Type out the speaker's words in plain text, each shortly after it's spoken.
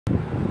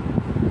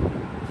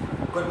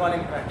Good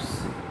morning friends.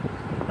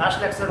 Last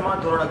lecture में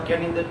धोरण 11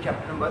 ની અંદર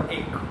ચેપ્ટર નંબર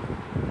 1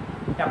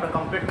 આપણે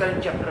કમ્પ્લીટ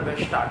કરીને ચેપ્ટર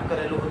 2 સ્ટાર્ટ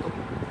કરેલું હતું।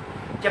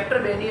 ચેપ્ટર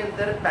 2 ની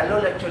અંદર પહેલો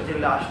લેક્ચર જે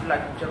લાસ્ટ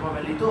લેક્ચરમાં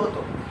મેં લીધો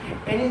હતો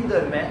એની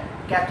અંદર મેં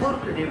કેથોડ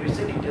કિરણો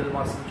વિશે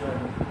ડિટેલમાં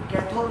સમજાવ્યું।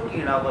 કેથોડ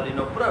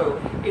કિરણાવલીનો પ્રયોગ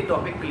એ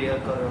ટોપિક ક્લિયર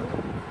કર્યો હતો।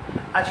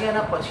 આજે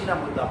એના પછીના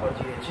મુદ્દા પર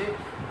જઈએ છીએ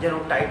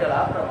જેનું ટાઇટલ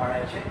આ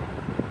પ્રમાણે છે,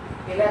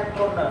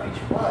 ઇલેક્ટ્રોનના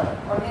વિચભાર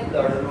અને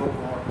દળનો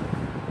ગુણોત્તર।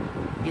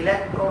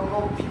 ઇલેક્ટ્રોનનો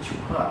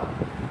વિચભાર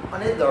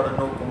અને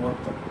દળનો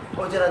ગુણોત્તર।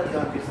 તો જરા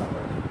ધ્યાનથી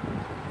સાંભળજો।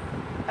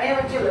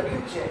 અહીંયા વચ્ચે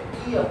લખ્યું છે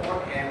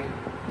E/m,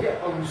 જે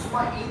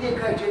અંશમાં E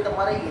દેખાય છે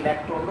તમારે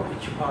ઇલેક્ટ્રોનનો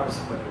વિચભાર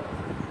સમજવાનો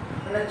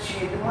અને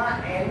છેદમાં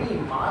me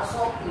માસ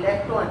ઓફ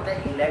ઇલેક્ટ્રોન એટલે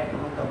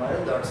ઇલેક્ટ્રોનનું તમારે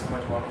દળ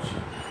સમજવાનું છે।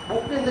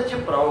 બુકની અંદર જે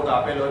પ્રયોગ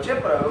આપેલો છે,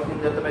 પ્રયોગની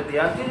અંદર તમે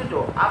ધ્યાનથી જોજો,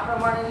 આ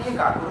પ્રમાણેની એક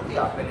આકૃતિ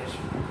આપેલી છે,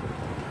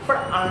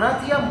 પણ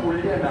આનાથી આ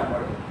મૂલ્ય ના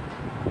મળે।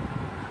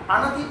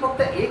 આનાથી ફક્ત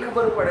એ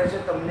ખબર પડે છે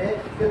તમને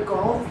કે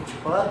કણો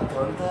વિચભાર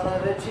ધન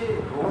ધરાવે છે,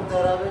 ઋણ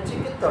ધરાવે છે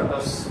કે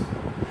તટસ્થ।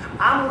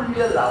 આ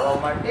મૂલ્ય લાવવા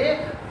માટે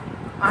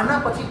આના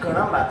પછી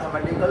ઘણા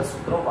મેથેમેટિકલ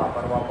સૂત્રો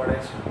વાપરવા પડે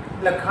છે।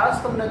 એટલે ખાસ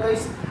તમને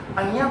કહીશ,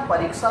 અહીંયા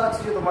પરીક્ષા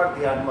લક્ષી તમારે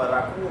ધ્યાનમાં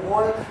રાખવું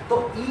હોય તો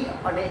E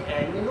અને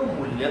M નું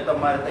મૂલ્ય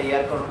તમારે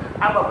તૈયાર કરવું।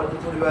 આ બાબતે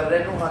થોડી વાર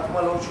રેનું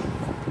હાથમાં લઉં છું,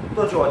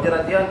 તો જો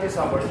જરા ધ્યાનથી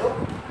સાંભળજો।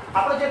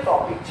 આપણો જે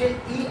ટોપિક છે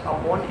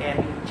E/m,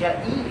 જ્યાં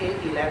E એ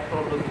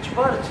ઇલેક્ટ્રોનનો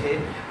વિચભાર છે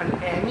અને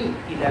me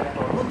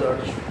ઇલેક્ટ્રોનનું દળ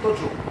છે। તો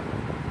જો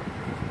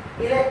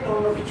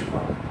ઇલેક્ટ્રોનનો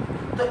વિચભાર,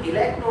 તો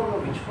ઇલેક્ટ્રોનનો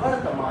વિચભાર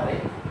તમારે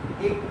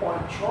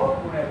 1.6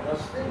 ×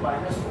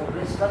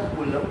 10⁻⁹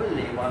 કુલમ્બ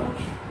લેવાનું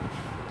છે।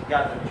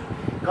 યાદ રાખજો,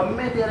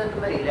 ગમે ત્યારે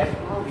તમે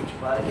ઇલેક્ટ્રોનનો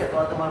વિચભાર કે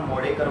અથવા તમારે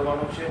મોડે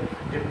કરવાનું છે,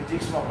 જે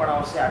ફિઝિક્સમાં પણ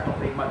આવશે, આ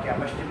ટોપિકમાં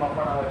કેમેસ્ટ્રીમાં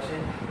પણ આવે છે।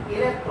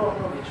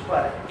 ઇલેક્ટ્રોનનો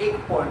વિચભાર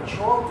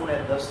 1.6 ×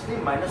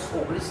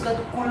 10⁻⁹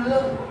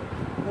 કુલમ્બ।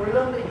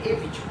 કુલમ્બ એ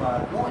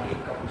વિચભારનો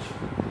એકમ છે।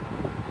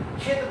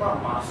 છેદમાં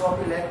માસ ઓફ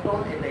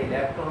ઇલેક્ટ્રોન એટલે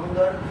ઇલેક્ટ્રોનનું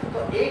દળ, તો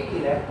એક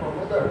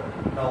ઇલેક્ટ્રોનનું દળ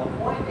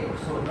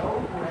 9.109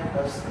 ×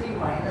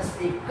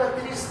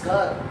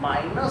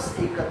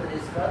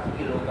 10⁻31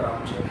 કિલોગ્રામ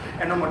છે।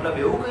 એનો મતલબ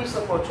એવું કહી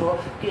શકો છો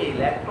કે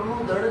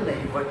ઇલેક્ટ્રોનનું દળ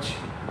નહિવત છે।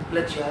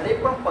 એટલે જ્યારે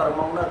પણ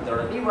પરમાણુના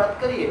દળની વાત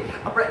કરીએ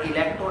આપણે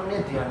ઇલેક્ટ્રોનને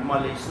ધ્યાનમાં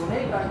લઈશું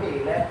નહીં, કારણ કે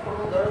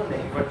ઇલેક્ટ્રોનનું દળ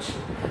નહિવત છે।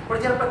 પણ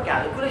જ્યારે આપણે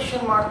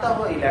કેલ્ક્યુલેશન મારતા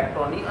હોય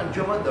ઇલેક્ટ્રોનની અને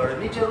જો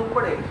દળની જરૂર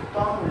પડે તો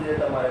આ મૂલ્ય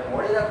તમારે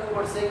મોડે રાખવું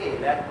પડશે કે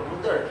ઇલેક્ટ્રોનનું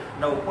દળ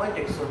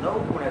 9.109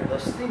 ×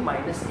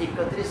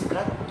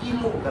 10⁻31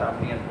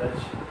 કિલોગ્રામની અંદર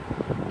છે।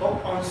 તો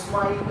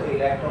અંશમાં E તો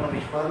ઇલેક્ટ્રોનના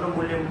વિચભારનું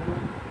મૂલ્ય મૂકું,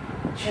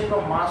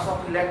 છેદમાં માસ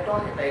ઓફ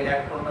ઇલેક્ટ્રોન એટલે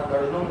ઇલેક્ટ્રોનના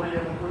દળનું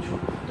મૂલ્ય મૂકું છું।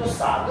 તો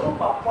સાદરૂપ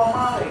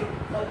આપવામાં આવે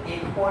તો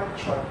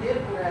 1.76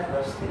 ×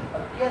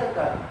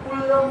 10⁻11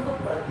 કુલમ્બ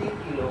પ્રતિ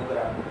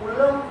કિલોગ્રામ।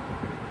 કુલમ્બ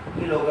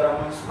કિલોગ્રામ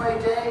અંશમાં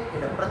જાય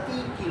એટલે પ્રતિ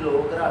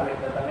કિલોગ્રામ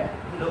એટલે તમે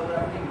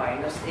કિલોગ્રામની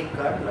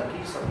 -1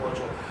 લખી શકો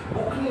છો।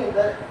 બુકની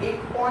અંદર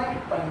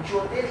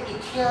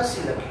 1.7588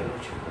 લખેલું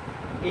છે।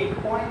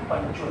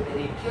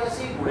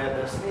 1.7588 ×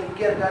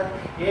 10⁻11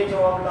 એ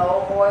જવાબ લાવો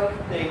હોય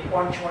તો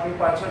 1.6 ની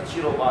પાછળ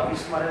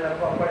 0.22 મારે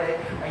લખવા પડે,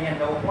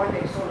 અહીંયા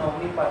 9.109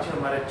 ની પાછળ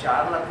મારે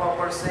 4 લખવા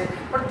પડશે।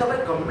 પણ તમે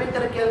ગમે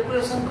ત્યારે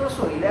કેલ્ક્યુલેશન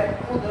કરશો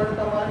ઇલેક્ટ્રોન દળ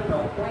તમારે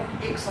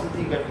 9.1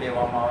 સમથિંગ જ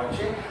લેવામાં આવે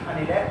છે અને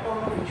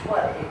ઇલેક્ટ્રોનનો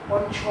વિચભાર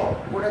 1.6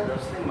 ×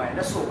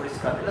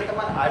 10⁻19 એટલે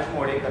તમારે આજ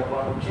મોડે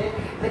કરવાનું છે।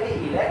 એટલે કે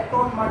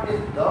ઇલેક્ટ્રોન માટે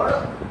દળ,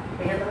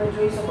 અહીંયા તમે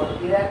જોઈ શકો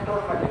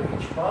ઇલેક્ટ્રોન માટે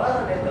વિચભાર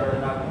અને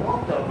દળના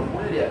ગુણોત્તરનું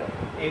મૂલ્ય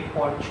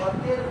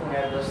 1.76 ×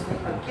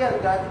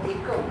 10⁻11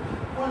 એકમ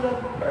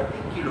કુલમ્બ પ્રતિ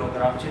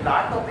કિલોગ્રામ છે।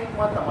 આ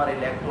ટોપિકમાં તમારે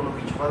ઇલેક્ટ્રોનનો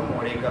વિચભાર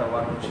મોડે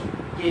કરવાનો છે।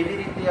 કેવી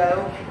રીતે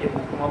આવ્યો એ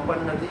બુકમાં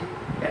પણ નથી,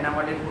 એના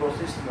માટે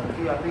પ્રોસેસ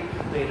નથી આપી।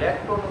 તો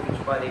ઇલેક્ટ્રોનનો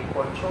વિચભાર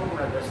 1.6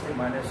 ×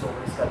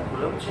 10⁻19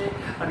 કુલમ્બ છે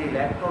અને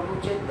ઇલેક્ટ્રોનનું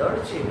જે દળ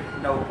છે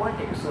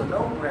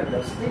 9.109 ×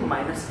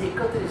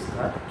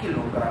 10⁻31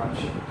 કિલોગ્રામ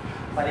છે।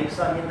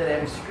 પરીક્ષાની અંદર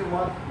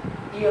MCQમાં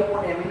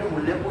E/m નું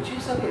મૂલ્ય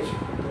પૂછી શકે છે,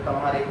 તો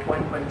તમારે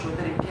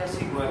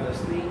 1.7588 ×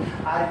 10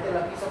 આ રીતે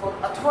લખી શકો,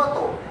 અથવા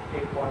તો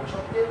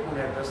 1.76 ×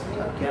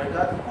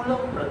 10⁻11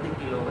 કુલમ્બ પ્રતિ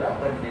કિલોગ્રામ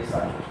બંને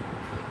સાચું છે।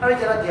 હવે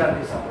જરા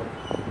ધ્યાનથી સાંભળો,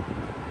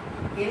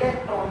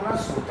 ઇલેક્ટ્રોનના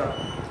સૂત્ર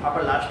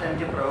આપણે લાસ્ટ ટાઈમ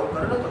જે પ્રયોગ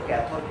કરેલો હતો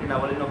કેથોડ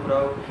કિરણાવલીનો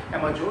પ્રયોગ,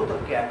 એમાં જોયું તો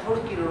કેથોડ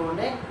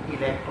કિરણોને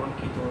ઇલેક્ટ્રોન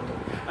કીધો હતો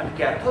અને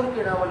કેથોડ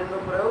કિરણાવલીનો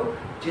પ્રયોગ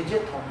જે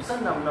થોમ્સન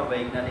નામના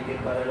વૈજ્ઞાનિકે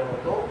કરેલો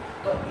હતો।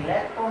 તો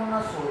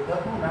ઇલેક્ટ્રોનના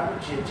શોધકનું નામ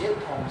જે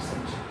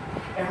થોમ્સન છે।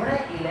 એમણે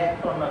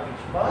ઇલેક્ટ્રોનના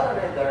વિચભાર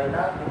અને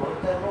દળના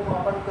ગુણોત્તરનું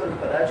માપન કર્યું।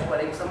 કદાચ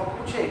પરીક્ષામાં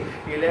પૂછે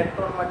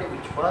ઇલેક્ટ્રોન માટે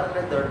વિચભાર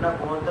અને દળના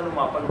ગુણોત્તરનું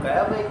માપન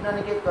કયા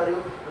વૈજ્ઞાનિકે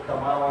કર્યું, તો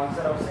તમારો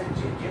આન્સર આવશે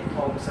જે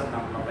થોમ્સન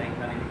નામના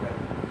વૈજ્ઞાનિકે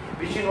કર્યું।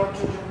 બીજી નોટ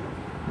જોજો,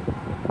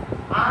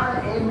 આ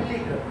એ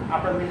મિલિકન,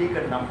 આપણે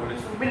મિલિકન નામ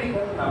બોલીશું,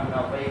 મિલિકન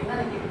નામના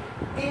વૈજ્ઞાનિકે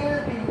તેલ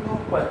બિંદુ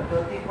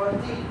પદ્ધતિ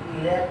પરથી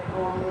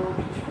ઇલેક્ટ્રોનનો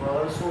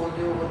વિચભાર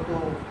શોધ્યો હતો।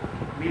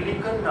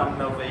 મિલિકન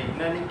નામના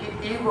વૈજ્ઞાનિકે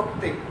એ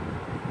વખતે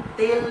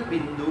તેલ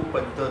બિંદુ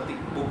પદ્ધતિ,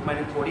 બુકમાં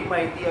થોડી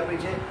માહિતી આપી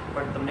છે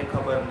પણ તમને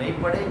ખબર નહીં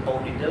પડે, બહુ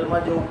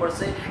ડિટેલમાં જવું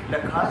પડશે, એટલે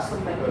ખાસ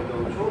તમને કહી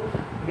દઉં છું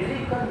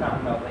મિલિકન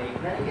નામના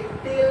વૈજ્ઞાનિકે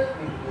તેલ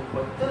વિદ્યુત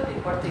પદ્ધતિ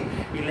પરથી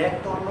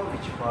ઇલેક્ટ્રોનનો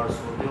વિચભાર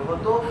શોધ્યો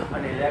હતો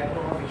અને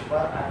ઇલેક્ટ્રોનનો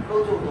વિચભાર આટલો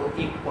જ હતો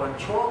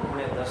 1.6 ×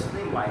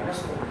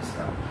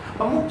 10⁻⁹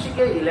 અમુક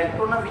જગ્યાએ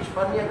ઇલેક્ટ્રોનના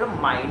વિચભારની આગળ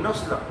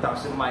માઇનસ લખતા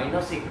હશે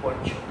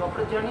 -1.6 તો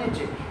આપણે જાણીએ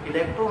છીએ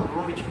ઇલેક્ટ્રોન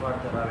ઋણ વિચભાર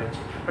ધરાવે છે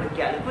પણ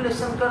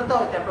કેલ્ક્યુલેશન કરતા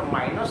હોય તો આપણે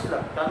માઇનસ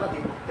લખતા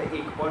નથી ફક્ત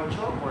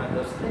 1.6 ×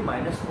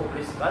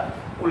 10⁻⁹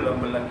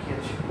 કુલમ્બ લખીએ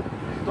છીએ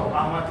તો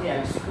આમાંથી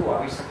MCQ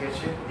આવી શકે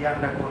છે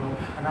ધ્યાન રાખવાનું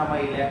અને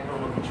આમાં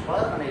ઇલેક્ટ્રોનનો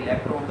વિચભાર અને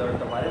ઇલેક્ટ્રોન દળ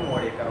તમારે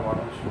મોડે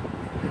કરવાનો છે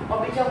હવે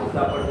બીજા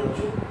મુદ્દા પર જોઉં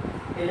છું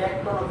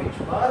ઇલેક્ટ્રોનનો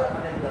વિચભાર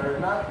અને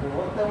દળના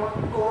ગુણોત્તરમાં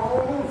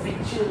કણોનું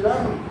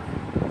વિચલન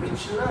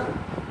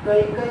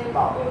કઈ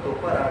બાબતો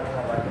પર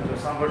આધાર રાખે છે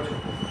સાંભળજો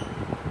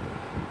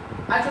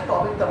આ જો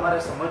ટોપિક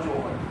તમારે સમજવો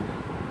હોય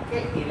કે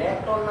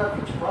ઇલેક્ટ્રોનના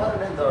વિચભાર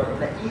અને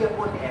દળ એટલે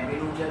E/m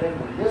નું જ્યારે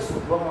મૂલ્ય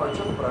શોધવામાં આવે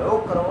છે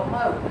પ્રયોગ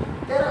કરવામાં આવ્યો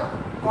ત્યારે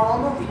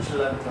કણોનું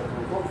વિચલન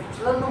થતું તો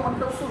વિચલનનો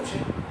મતલબ શું છે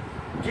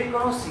જે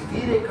કણો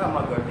સીધી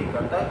રેખામાં ગતિ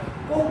કરતા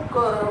હોય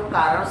કોઈ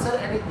કારણસર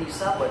એની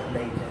દિશા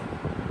બદલાઈ જાય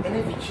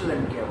એને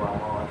વિચલન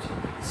કહેવામાં આવે છે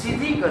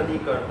સીધી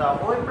ગતિ કરતા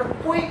હોય પણ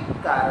કોઈ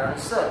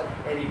કારણસર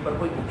એની પર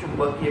કોઈ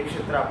ચુંબકીય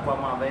ક્ષેત્ર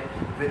આપવામાં આવે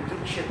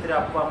વિદ્યુત ક્ષેત્ર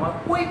આપવામાં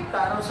કોઈ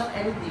કારણસર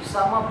એની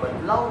દિશામાં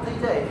બદલાવ થઈ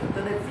જાય તો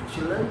એને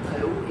વિચલન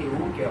થયું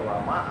એવું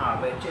કહેવામાં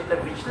આવે છે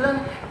એટલે વિચલન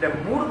એટલે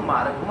મૂળ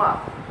માર્ગમાં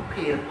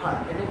ફેરફાર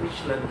એને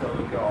વિચલન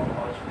થયું કહેવામાં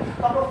આવે છે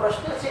તો આપણો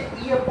પ્રશ્ન છે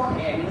E/m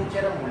નું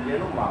જ્યારે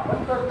મૂલ્યનું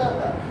માપન કરતા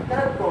હતા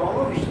ત્યારે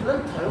કણોનું વિચલન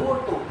થયું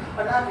હતું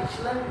અને આ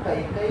વિચલન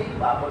કઈ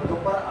બાબતો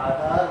પર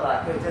આધાર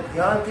રાખે છે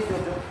ધ્યાનથી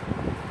જોજો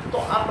તો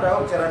આ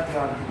પ્રયોગ જરા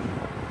ધ્યાનથી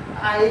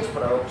આ એ જ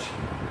પ્રયોગ છે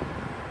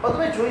તો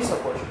તમે જોઈ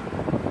શકો છો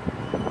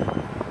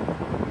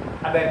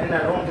આ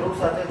બેટરીના ઋણ ધ્રુવ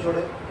સાથે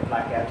જોડે એટલે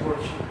આ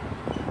કેથોડ છે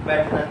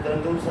બેટરીના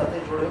ધન ધ્રુવ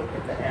સાથે જોડ્યો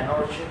એટલે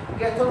એનોડ છે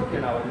કેથોડ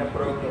કિરણોત્સર્ગ એટલે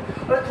પ્રયોગ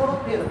હવે થોડો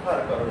ફેરફાર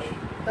કરો છો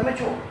તમે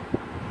જુઓ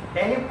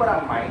એની પર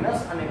આ માઇનસ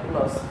અને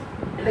પ્લસ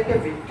એટલે કે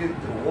વિદ્યુત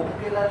ધ્રુવો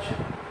મૂકેલા છે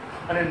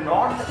અને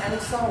નોર્થ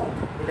એન્ડ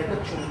સાઉથ એટલે કે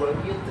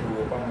ચુંબકીય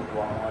ધ્રુવો પણ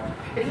મૂકવામાં આવે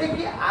છે એટલે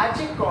કે આ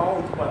જે કણો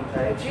ઉત્પન્ન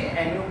થાય છે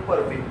એની ઉપર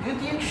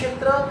વિદ્યુતીય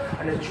ક્ષેત્ર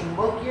અને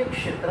ચુંબકીય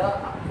ક્ષેત્ર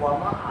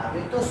આપવામાં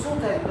આવે તો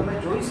શું થાય તમે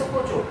જોઈ શકો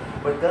છો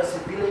બધા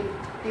સીધી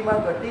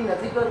લીટીમાં ગતિ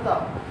નથી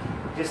કરતા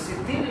જે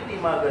સીધી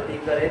લીટીમાં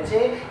ગતિ કરે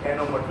છે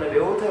એનો મતલબ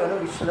એવો થયો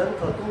એનું વિચલન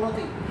થતું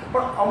નથી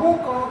પણ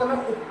અમુક કણો તમે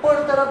ઉપર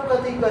તરફ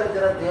ગતિ કરે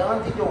જરા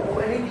ધ્યાનથી જો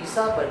એની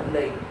દિશા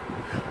બદલાઈ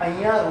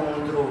અહીંયા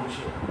ઋણ ધ્રુવ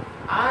છે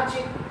આ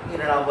જે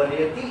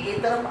કિરણાવલી હતી એ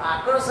તરફ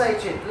આકર્ષાય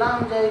છે એટલા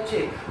આમ જાય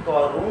છે તો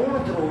આ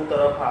ઋણ ધ્રુવ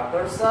તરફ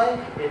આકર્ષાય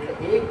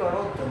એટલે એ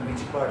કણો ધન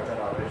વિચભાર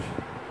ધરાવે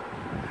છે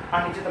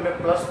આ નીચે તમે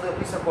પ્લસ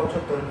લખી શકો છો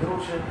ધન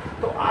ધ્રુવ છે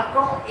તો આ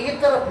કણો એ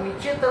તરફ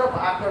નીચે તરફ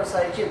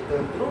આકર્ષાય છે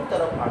ધન ધ્રુવ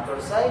તરફ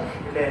આકર્ષાય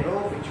એટલે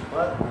એનો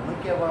વિચભાર ઋણ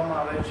કહેવામાં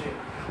આવે છે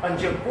અને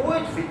જે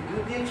કોઈ જ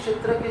વિદ્યુતીય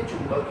ક્ષેત્ર કે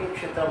ચુંબકીય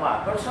ક્ષેત્રમાં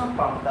આકર્ષણ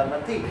પામતા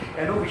નથી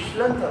એનું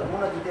વિચલન થતું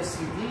નથી તે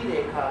સીધી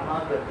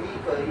રેખામાં ગતિ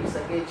કરી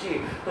શકે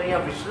છે તો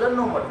અહીંયા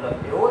વિચલનનો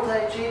મતલબ એવો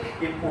થાય છે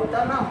કે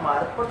પોતાના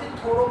માર્ગ પરથી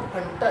થોડો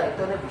ફંટાય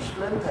તો એને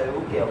વિચલન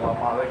થયું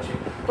કહેવામાં આવે છે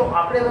તો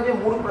આપણે હવે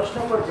મૂળ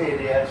પ્રશ્ન પર જઈ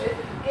રહ્યા છે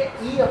કે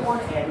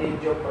E/m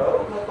જો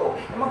પ્રયોગ હતો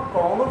એમાં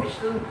કણોનું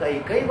વિચલન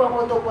કઈ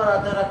બાબતો પર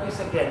આધાર રાખી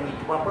શકે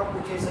નીચમાં પણ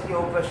પૂછી શકે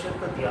એવો ક્વેશ્ચન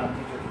તો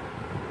ધ્યાનથી જોજો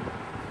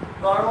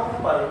કણો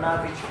પરના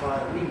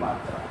વિચભારની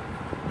માત્રા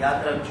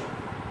યાદ રાખજો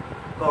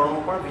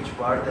કણો પણ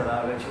વિચભાર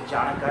ધરાવે છે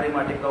જાણકારી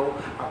માટે કહું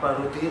આપણા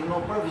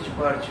રુધિરનો પણ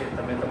વિચભાર છે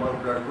તમે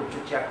તમારું બ્લડ ગ્રુપ જો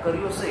ચેક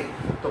કર્યું હશે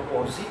તો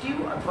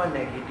પોઝિટિવ અથવા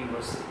નેગેટિવ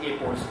હશે એ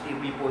પોઝિટિવ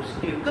બી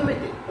પોઝિટિવ ગમે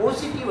તે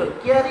પોઝિટિવ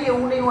ક્યારેય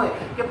એવું નહીં હોય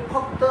કે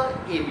ફક્ત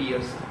AB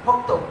હશે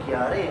ફક્ત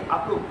ક્યારે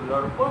આપણું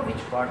બ્લડ પણ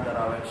વિચભાર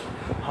ધરાવે છે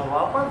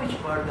હવા પણ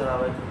વિચભાર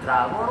ધરાવે છે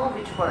દ્રાવણો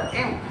વિચભાર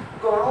એમ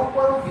કણો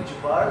પણ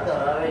વિચભાર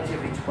ધરાવે છે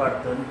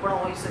વિચભાર ધન પણ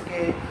હોઈ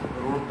શકે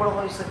ઋણ પણ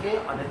હોઈ શકે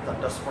અને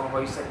તટસ્થ પણ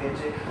હોઈ શકે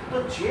છે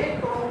તો જે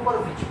કણો પર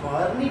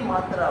વિચભારની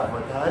માત્રા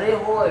વધારે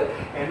હોય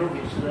એનું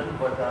વિચલન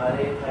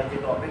વધારે થાય છે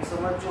ટોપિક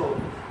સમજો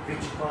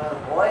વિચભાર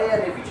હોય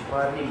અને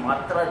વિચભારની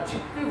માત્રા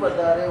જેટલી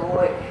વધારે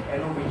હોય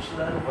એનું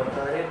વિચલન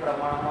વધારે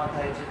પ્રમાણમાં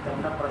થાય છે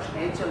તમને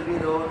પ્રશ્ન એ ચલાવી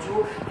રહ્યો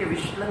છું કે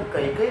વિચલન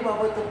કઈ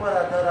બાબતો પર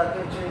આધાર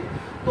રાખે છે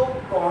તો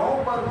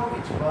કણો પરનો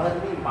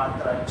વિચભારની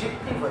માત્રા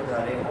જેટલી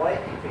વધારે હોય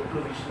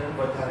એટલું વિચલન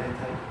વધારે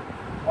થાય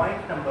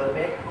પોઈન્ટ નંબર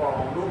 2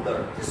 કણોનું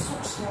દળ જે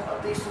સૂક્ષ્મ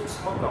અતિ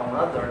સૂક્ષ્મ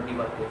કણોના દળની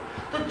વાત કરીએ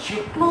તો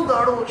જેટલું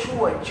દળ ઓછું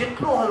હોય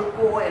જેટલો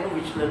હલકો હોય એનું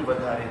વિચલન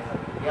વધારે થાય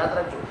યાદ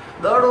રાખજો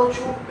દળ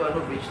ઓછું તો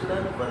એનું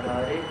વિચલન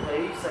વધારે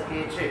થઈ શકે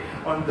છે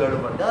અને દળ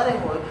વધારે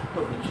હોય તો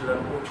વિચલન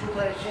ઓછું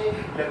થાય છે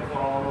એટલે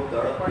કણોનું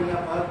દળ પણ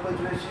અહીંયા ભાગ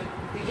ભજવે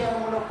છે ત્રીજા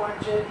નંબરનો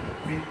પોઈન્ટ છે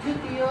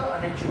વિદ્યુતીય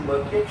અને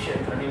ચુંબકીય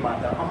ક્ષેત્રની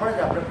માત્રા હમણાં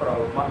જ આપણે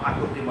પ્રયોગમાં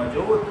આકૃતિમાં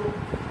જોયું હતું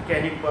કે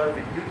એની પર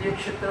વિદ્યુતીય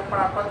ક્ષેત્ર પણ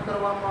આપાત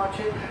કરવામાં આવે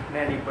છે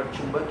અને એની પર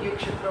ચુંબકીય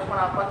ક્ષેત્ર પણ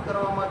આપાત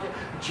કરવામાં આવે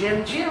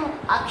છે જેમ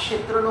આ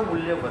ક્ષેત્રનું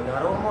મૂલ્ય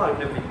વધારવામાં આવે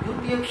એટલે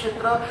વિદ્યુતીય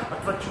ક્ષેત્ર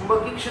અથવા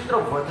ચુંબકીય ક્ષેત્ર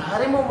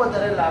વધારેમાં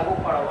વધારે લાગુ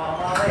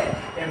પાડવામાં આવે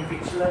એમ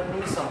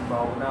વિચલનની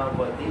સંભાવના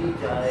વધી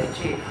જાય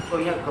છે. તો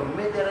અહીંયા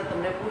ગમે ત્યારે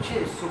તમને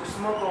પૂછે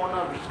સૂક્ષ્મ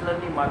કણોના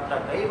વિચલનની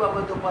માત્રા કઈ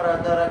બાબતો પર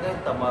આધાર રાખે,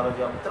 તમારો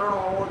જવાબ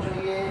 3 હોવો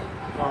જોઈએ.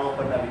 કણો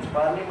પરના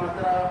વિચભારની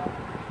માત્રા,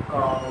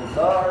 કણોનું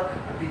દળ,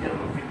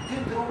 બીજાનું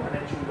વિદ્યુત ધ્રુવ અને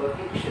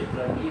ચુંબકીય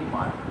ક્ષેત્રની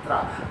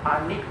માત્રા.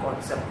 આની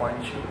કોન્સેપ્ટ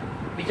પોઈન્ટ છે.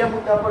 બીજા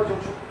મુદ્દા પર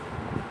જોશું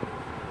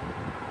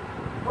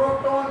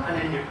પ્રોટોન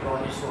અને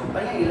ન્યુટ્રોનની શોધ.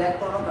 અહીંયા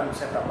ઇલેક્ટ્રોનનો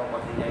કોન્સેપ્ટ આપણો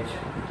પતી જાય છે.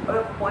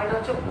 હવે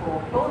પોઈન્ટ છે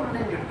પ્રોટોન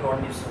અને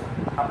ન્યુટ્રોનની શોધ.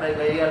 આપણે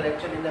ગયા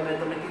લેક્ચરની અંદર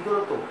મેં તમને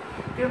કીધું હતું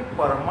કે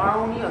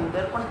પરમાણુની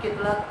અંદર પણ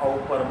કેટલાક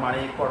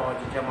અવપરમાણિક કણો હોય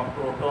છે, જેમાં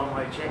પ્રોટોન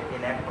હોય છે,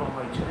 ઇલેક્ટ્રોન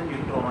હોય છે અને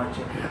ન્યુટ્રોન હોય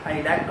છે. આ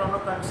ઇલેક્ટ્રોનનો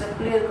કોન્સેપ્ટ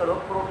ક્લિયર કરો.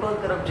 પ્રોટોન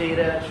તરફ જઈ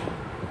રહ્યા છે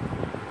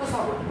તો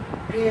સાંભળો,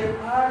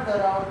 ફેરફાર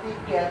ધરાવતી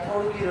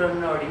કેથોડ કિરણ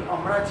નળી,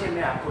 હમણાં જે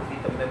મેં આકૃતિ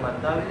તમને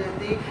બતાવેલી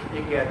હતી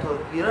એ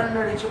કેથોડ કિરણ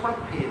નળી છે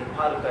પણ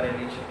ફેરફાર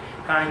કરેલી છે,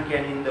 કારણ કે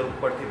એની અંદર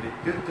ઉપરથી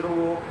વિદ્યુત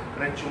ધ્રુવો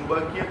અને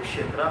ચુંબકીય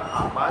ક્ષેત્ર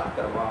આપાત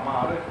કરવામાં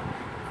આવે.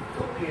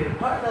 તો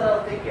ફેરફાર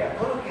ધરાવતી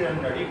કેથોડ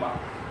કિરણ નળીમાં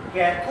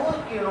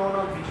કેથોડ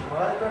કિરણોનો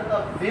વીજભાર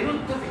કરતા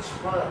વિરુદ્ધ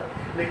વીજભાર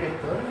એટલે કે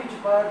ધન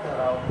વીજભાર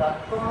ધરાવતા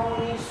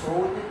કણોની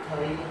શોધ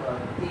થઈ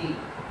હતી,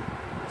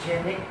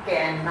 જેને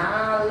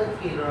કેનાલ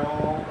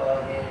કિરણો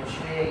કહે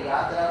છે.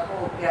 યાદ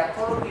રાખો,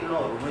 કેથોડ કિરણો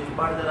ઋણ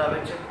વીજભાર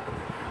ધરાવે છે,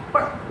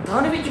 પણ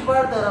ધન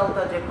વીજભાર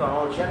ધરાવતા જે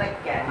કણો છે એને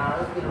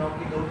કેનાલ કિરણો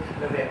કીધું.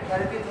 એટલે વ્યાખ્યા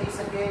રીતે થઈ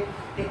શકે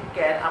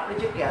કે આપણે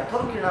જે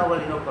કેથોડ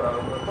કિરણાવલીનો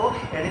પ્રયોગ હતો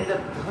એની અંદર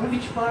ધન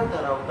વીજભાર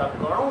ધરાવતા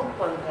કણો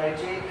ઉત્પન્ન થાય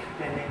છે,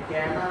 તેને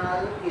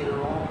કેનાલ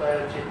કિરણો કહે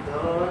છે.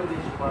 ધન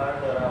વીજભાર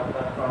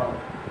ધરાવતા કણો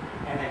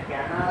એને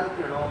કેનાલ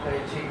કિરણો કહે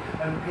છે.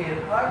 અને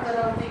ફેરફાર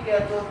ધરાવતી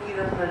કેથોડ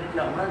કિરણ નળી,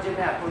 એટલે હમણાં જે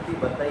મેં આકૃતિ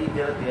બતાવી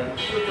જરા ધ્યાન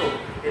આપજો,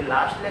 એ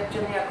લાસ્ટ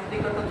લેક્ચરની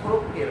આકૃતિ કરતા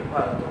થોડોક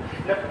ફેરફાર હતો.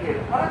 એટલે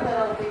ફેરફાર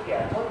ધરાવતી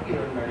કેથોડ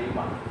કિરણ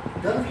નળીમાં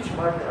ધન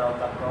વીજભાર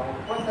ધરાવતા કણો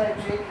ઉત્પન્ન થાય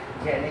છે,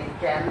 જેને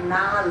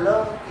કેનાલ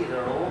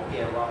કિરણો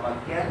કહેવામાં.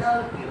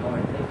 કેનાલ કિરણો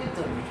એટલે કે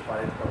ધન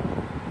વીજભારિત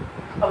કણો.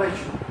 હવે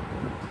જુઓ,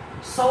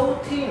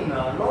 સૌથી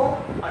નાનો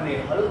અને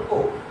હલકો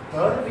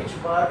ધન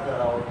વીજભાર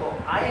ધરાવતો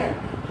આયન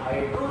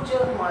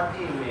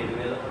હાઇડ્રોજનમાંથી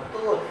મેળવેલ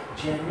હતો,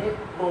 જેને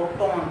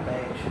પ્રોટોન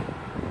કહે છે.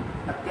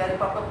 અત્યારે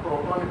આપણે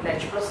પ્રોટોન એટલે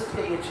H+ જ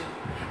કહીએ છીએ,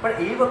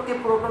 પણ એ વખતે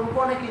પ્રોટોન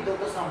કોને કીધો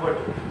તો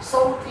સાંભળજો,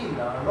 સૌથી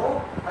નાનો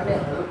અને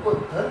હલકો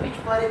ધન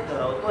વીજભારિત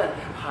ધરાવતો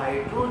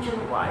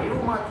હાઇડ્રોજન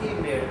વાયુમાંથી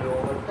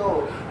મેળવ્યો હતો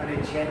અને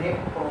જેને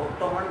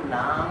પ્રોટોન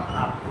નામ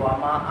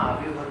આપવામાં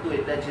આવ્યું હતું.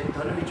 એટલે જે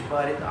ધન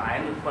વીજભારિત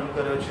આયન ઉત્પન્ન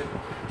કર્યો છે,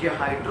 જે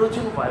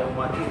હાઇડ્રોજન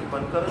વાયુમાંથી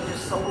ઉત્પન્ન કર્યો છે,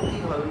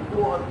 સૌથી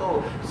હલકો હતો,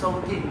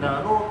 સૌથી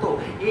નાનો હતો,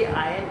 એ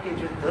આયન કે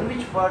જે ધન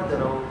વીજભાર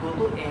ધરાવતો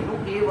હતો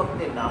એનું એ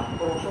વખતે નામ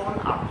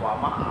પ્રોટોન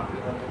આપવામાં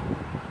આવ્યું હતું.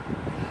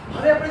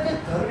 હવે આપણે જે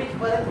ધન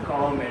વીજભારિત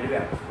કણો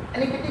મેળવ્યા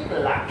એની કેટલીક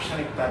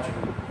લાક્ષણિકતા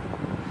જોઈએ.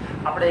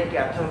 આપણે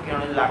કેથોડ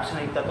કિરણોની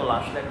લાક્ષણિકતા તો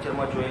લાસ્ટ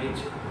લેક્ચરમાં જોયેલી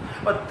છે,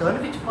 પણ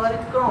ધન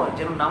વીજભારિત કણો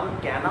જેનું નામ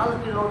કેનાલ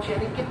કિરણો છે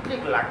એની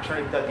કેટલીક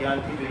લાક્ષણિકતા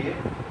ધ્યાનથી જોઈએ.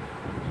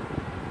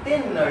 તે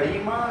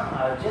નળીમાં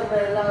હાજર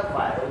રહેલા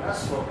વાયુના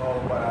સ્વભાવ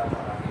પર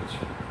આધાર રાખે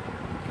છે.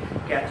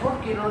 કેથોડ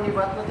કિરણોની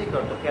વાત નથી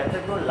કરતો,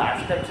 કેથોડનો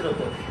લાસ્ટ લેક્ચર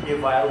હતો, એ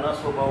વાયુના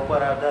સ્વભાવ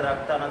પર આધાર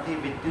રાખતા નથી,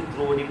 વિદ્યુત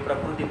ધ્રુવોની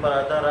પ્રકૃતિ પર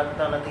આધાર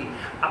રાખતા નથી.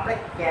 આપણે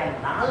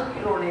કેનાલ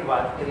કિરણોની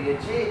વાત કરીએ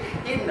છીએ,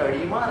 એ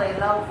નળીમાં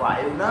રહેલા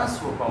વાયુના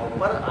સ્વભાવ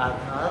પર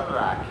આધાર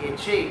રાખે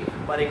છે.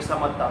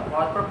 પરીક્ષામાં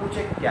તફાવત પણ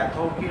પૂછે,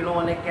 કેથોડ કિરણો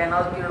અને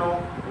કેનાલ કિરણો,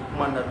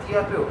 ઉપમાન નથી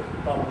આપ્યો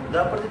તો આ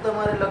મુદ્દા પરથી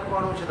તમારે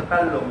લખવાનું છે. તો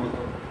પહેલો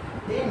મુદ્દો,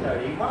 તે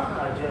નળીમાં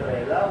હાજર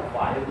રહેલા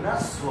વાયુના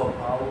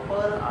સ્વભાવ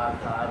પર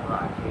આધાર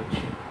રાખે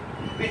છે.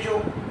 બીજો,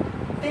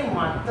 તે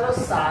માત્ર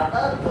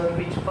સાદા ધન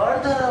વીજભાર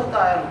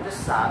ધરાવતા આયનો, તે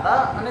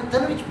સાદા અને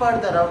ધન વીજભાર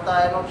ધરાવતા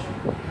આયનો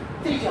છે.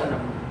 ત્રીજા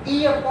નંબર,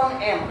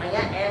 E/m,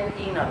 અહીંયા m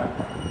e ના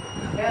લખતા,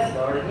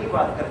 દળની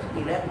વાત કરે છે,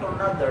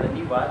 ઇલેક્ટ્રોનના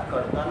દળની વાત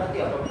કરતા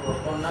નથી. આપણે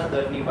પ્રોટોનના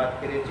દળની વાત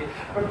કરીએ છીએ,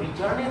 પણ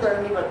બીજાની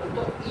દળની વાત કરીએ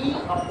તો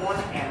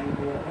E/m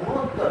નો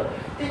ગુણોત્તર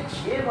તે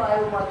જે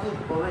વાયુમાંથી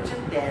ઉદ્ભવે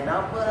છે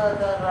તેના પર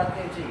આધાર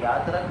રાખે છે.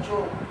 યાદ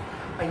રાખજો,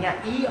 અહીંયા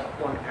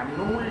E/m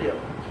નું મૂલ્ય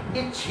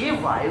એ જે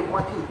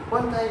વાયુમાંથી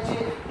ઉત્પન્ન થાય છે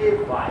તે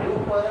વાયુ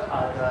પર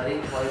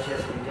આધારિત હોય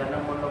છે. ત્રીજા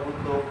નંબરનો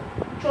મુદ્દો.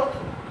 ચોથો,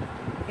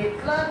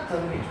 કેટલાક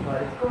ધન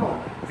વીજભારિત કણો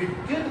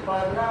વિદ્યુત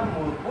ભારના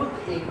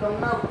મૂળભૂત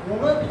એકમના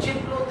ગુણક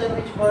જેટલો ધન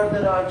વીજભાર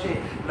ધરાવે છે.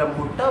 એટલે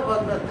મોટા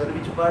ભાગના ધન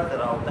વીજભાર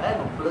ધરાવતા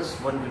આયનો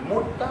 +1,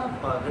 મોટા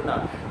ભાગના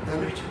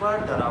ધન વીજભાર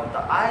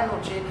ધરાવતા આયનો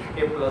છે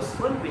એ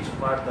 +1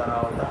 વીજભાર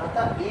ધરાવતા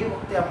હતા. એ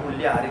વખતે આ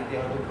મૂલ્ય આ રીતે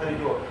હતું. ફરી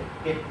જુઓ,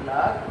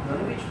 કેટલાક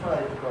ધન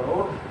વીજભારિત કણો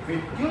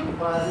વિદ્યુત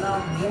ભારના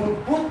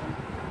મૂળભૂત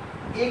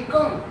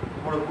એકમ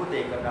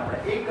આપણે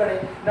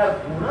એકના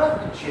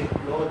ગુણક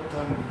જેટલો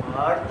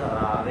ધનભાર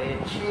ધરાવે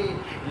છે.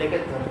 એટલે કે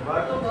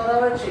ધનભાર તો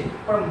ધરાવે છે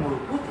પણ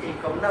મૂળભૂત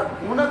એકમના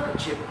ગુણક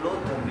જેટલો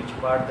ધન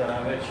વીજભાર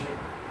ધરાવે છે.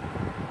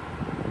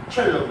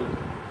 છેલ્લો મુદ્દો,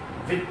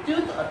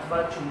 વિદ્યુત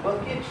અથવા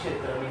ચુંબકીય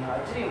ક્ષેત્રની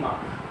હાજરીમાં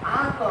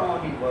આ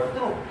કણોની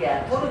વર્તણૂક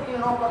કેથોડ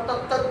કિરણો કરતા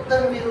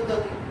તદ્દન વિરુદ્ધ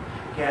હતી.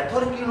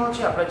 કેથોડ કિરણો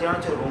છે આપણે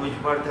જાણો છે ઋણ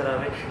વીજભાર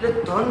ધરાવે એટલે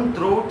ધન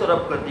ધ્રુવ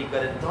તરફ ગતિ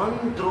કરે,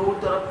 ધન ધ્રુવ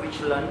તરફ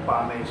વિચલન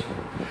પામે છે.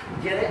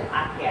 જ્યારે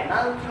આ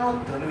કેનાલ કિરણો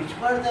ધન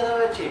વીજભાર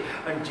ધરાવે છે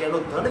અને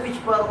જેનો ધન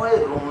વીજભાર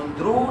હોય ઋણ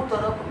ધ્રુવ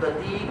તરફ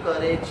ગતિ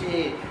કરે છે.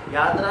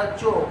 યાદ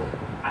રાખજો,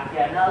 આ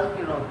કેનાલ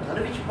કિરણો ધન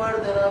વીજભાર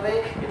ધરાવે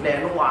એટલે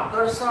એનું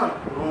આકર્ષણ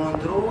ઋણ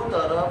ધ્રુવ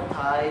તરફ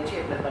થાય છે.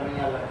 એટલે તમે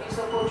અહીંયા લખી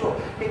શકો છો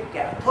કે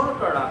કેથોડ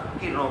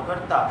કિરણો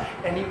કરતા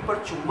એની પર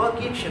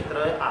ચુંબકીય ક્ષેત્ર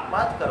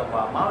આપાત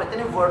કરવામાં આવે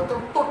તેની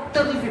વર્તણૂક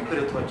ટોટલી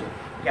વિપરીત હોય છે.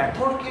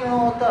 કેથોડ કિરણો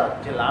હતા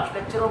જે લાસ્ટ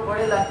લેક્ચરમાં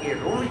ભણેલા એ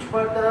ઋણ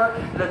વીજભાર ધરાવે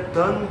એટલે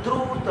ધન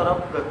ધ્રુવ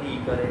તરફ ગતિ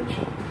કરે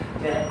છે.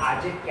 જ્યારે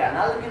આજે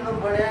કેનાલ કિરણો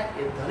ભણ્યા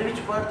એ ધન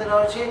વીજભાર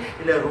ધરાવે છે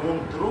એટલે ઋણ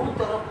ધ્રુવ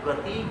તરફ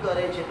ગતિ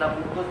કરે છે. એટલા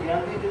મુદ્દો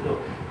ધ્યાનથી જોજો.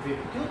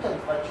 વિદ્યુત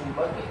અથવા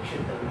ચુંબકીય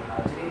ક્ષેત્રની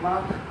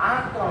હાજરીમાં આ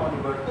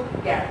કણોની વર્તણૂક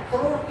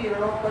કેથોડ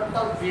કિરણો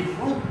કરતા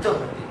વિરુદ્ધ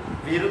હતી.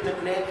 વિરુદ્ધ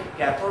એટલે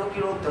કેથોડ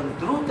કિરણો ધન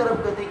ધ્રુવ તરફ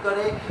ગતિ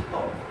કરે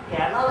તો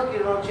કેનાલ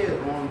કિરણો છે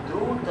ઋણ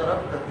ધ્રુવ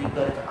તરફ ગતિ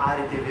કરે છે. આ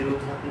રીતે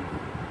વિરુદ્ધ હતી.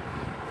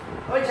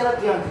 હવે જરા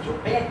ધ્યાનથી જો,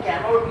 અહીંયા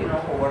કેથોડ કિરણો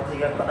ઓવર થઈ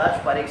ગયા. કદાચ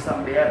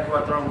પરીક્ષામાં 2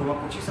 અથવા 3 ગુણમાં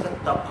પૂછી શકે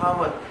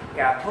તફાવત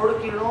કેથોડ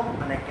કિરણો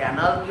અને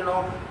કેનાલ કિરણો.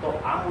 તો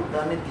આ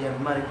મુદ્દાને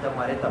ધ્યાનમાં રીતે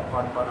તમારે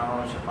તફાવત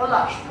બનાવવાનો છે.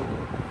 લાસ્ટ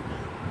મુદ્દો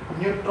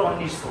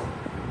ન્યુટ્રોનની શોધ.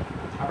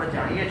 આપણે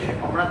જાણીએ છીએ,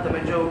 હમણાં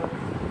તમે જો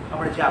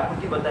આપણે જે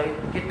આકૃતિ બતાવી,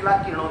 કેટલાક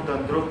કિરણો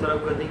ધન ધ્રુવ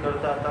તરફ ગતિ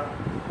કરતા હતા,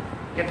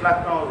 કેટલાક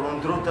કણો ઋણ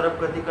ધ્રુવ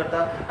તરફ ગતિ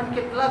કરતા અને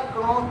કેટલાક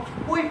કણો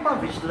કોઈ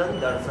પણ વિચલન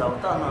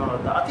દર્શાવતા ન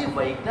હતા. આથી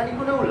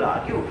વૈજ્ઞાનિકોને એવું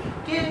લાગ્યું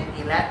કે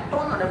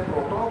ઇલેક્ટ્રોન અને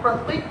પ્રોટોન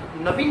ઉપરાંત કંઈક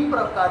નવીન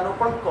પ્રકારનો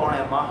પણ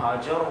કણ એમાં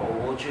હાજર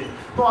હોવો છે.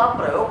 તો આ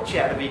પ્રયોગ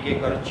ચેડવિકે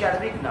કર્યો.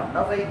 ચેડવિક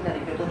નામના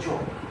વૈજ્ઞાનિકે તો જો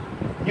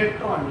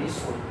ન્યુટ્રોનની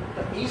શોધ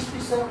તો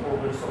ઈસવીસન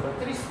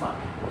 1932માં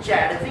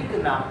ચેડવિક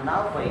નામના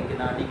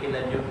વૈજ્ઞાનિક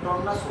એટલે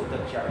ન્યુટ્રોનના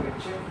શોધક ચેડવિક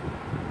છે.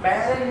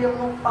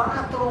 બેરેલિયમનો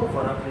પાતળો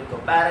ફરક લીધો.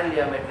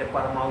 બેરેલિયમ એટલે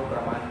પરમાણુ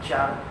ક્રમાંક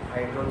 4,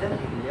 હાઇડ્રોજન,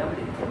 હિલિયમ,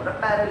 લિથિયમ.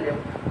 બેરેલિયમ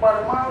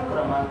પરમાણુ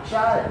ક્રમાંક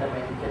 4 એટલે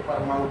મેં કે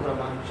પરમાણુ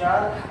ક્રમાંક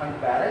 4 અને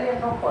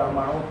બેરેલિયમનો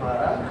પરમાણુ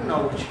ભારાંક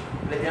 9 છે.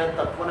 એટલે જ્યારે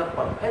તત્વને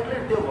પરફેક્ટ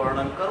રીતે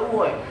વર્ણન કરવું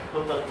હોય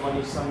તો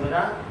તત્વની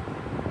સંજ્ઞા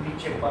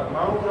નીચે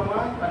પરમાણુ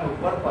ક્રમાંક અને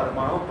ઉપર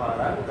પરમાણુ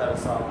ભારાંક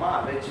દર્શાવવામાં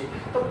આવે છે.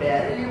 તો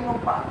બેરેલિયમનો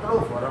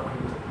પાતળો ફરક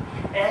લીધો.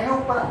 એના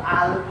ઉપર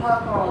આલ્ફા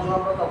કણો, જો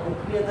આપણે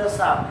મુખ્યતઃ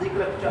શાબ્દિક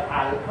લેક્ચર,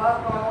 આલ્ફા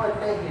કણો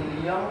એટલે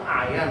હિલિયમ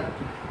આયન,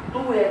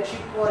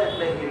 2He4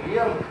 એટલે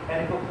હિલિયમ,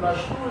 એને તો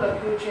 +2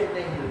 લખ્યું છે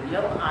એટલે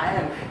હિલિયમ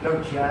આયન. એટલે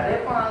જ્યારે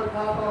પણ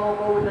આલ્ફા કણો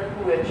કહું એટલે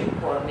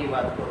 2He4 ની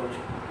વાત કરું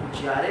છું.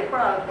 જ્યારે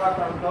પણ આલ્ફા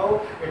કણ કહું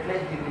એટલે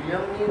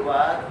હિલિયમની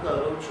વાત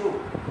કરું છું.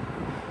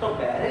 તો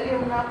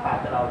બેરેલિયમના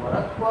પાતળા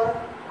વરખ પર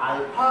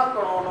આલ્ફા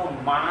કણોનો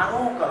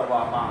મારો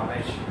કરવામાં આવે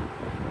છે.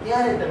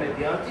 ત્યારે તમે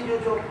ધ્યાનથી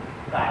જોજો,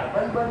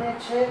 કાર્બન બને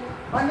છે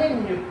અને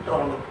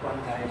ન્યુટ્રોન ઉત્પન્ન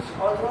થાય છે.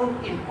 હવે થોડું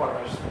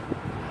ઇમ્પોર્ટન્સ,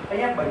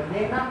 અહીંયા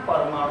બંનેના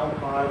પરમાણુ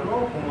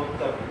ભારનો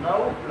ગુણોત્તર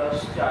 9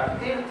 + 4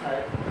 13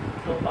 થાય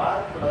તો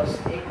 12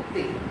 + 1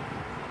 13.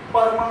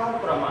 પરમાણુ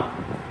ક્રમાંક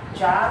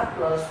 4 +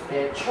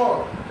 2 6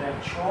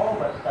 6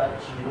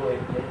 + 0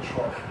 એટલે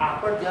 6. આ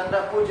પણ ધ્યાન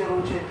રાખવું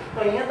જરૂર છે. તો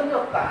અહીંયા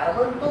તમે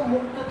કાર્બન તો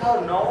મુક્ત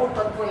થાવ, નવો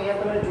તત્વ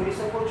અહીંયા તમે જોઈ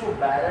શકો છો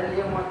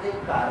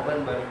બેરેલિયમમાંથી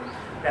કાર્બન બન્યું.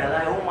 પહેલા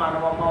એવું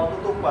માનવામાં આવતું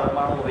હતું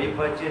પરમાણુ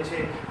અવિભાજ્ય છે.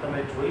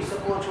 તમે જોઈ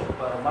શકો છો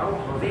પરમાણુ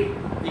હવે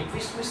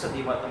 21મી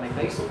સદીમાં તમે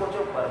કહી શકો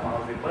છો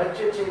પરમાણુ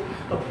વિભાજ્ય છે.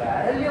 તો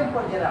બેરેલિયમ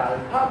પર જ્યારે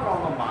આલ્ફા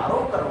કણોનો મારો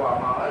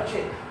કરવામાં આવે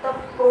છે તો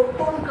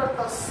પ્રોટોન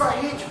કરતા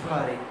સહેજ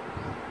ભારે,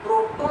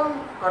 પ્રોટોન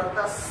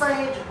કરતા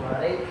સહેજ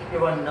ભારે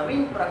એવા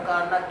નવીન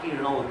પ્રકારના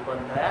કિરણો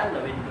ઉત્પન્ન થયા,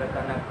 નવીન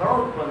પ્રકારના કણો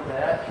ઉત્પન્ન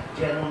થયા,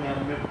 જેનું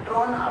નામ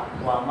ન્યુટ્રોન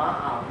આપવામાં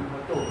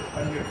આવ્યું હતું.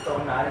 અને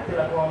ન્યુટ્રોન આ રીતે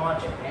લખવામાં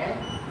આવે છે n,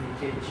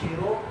 નીચે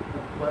 0,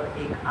 ઉપર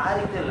 1, આ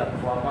રીતે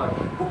લખવામાં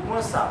આવે.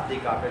 બુકમાં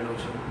શાબ્દિક આપેલું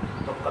છે.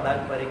 તો કદાચ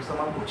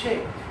પરીક્ષામાં પૂછે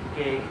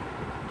કે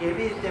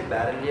કેવી રીતે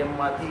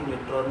બેરેલિયમમાંથી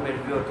ન્યુટ્રોન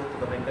મેળવ્યો હતો,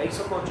 તો તમે કહી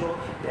શકો છો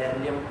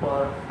બેરેલિયમ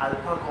પર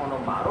આલ્ફા કણોનો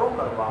મારો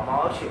કરવામાં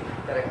આવશે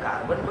ત્યારે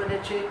કાર્બન બને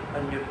છે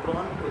અને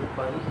ન્યુટ્રોન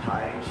ઉત્પન્ન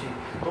થાય છે.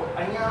 તો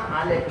અહીંયા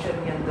આ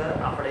લેક્ચરની અંદર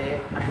આપણે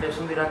આટલે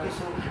સુધી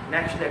રાખીશું.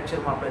 નેક્સ્ટ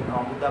લેક્ચરમાં આપણે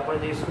નવા મુદ્દા પર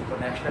જઈશું.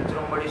 તો નેક્સ્ટ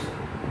લેક્ચરમાં મળીશું.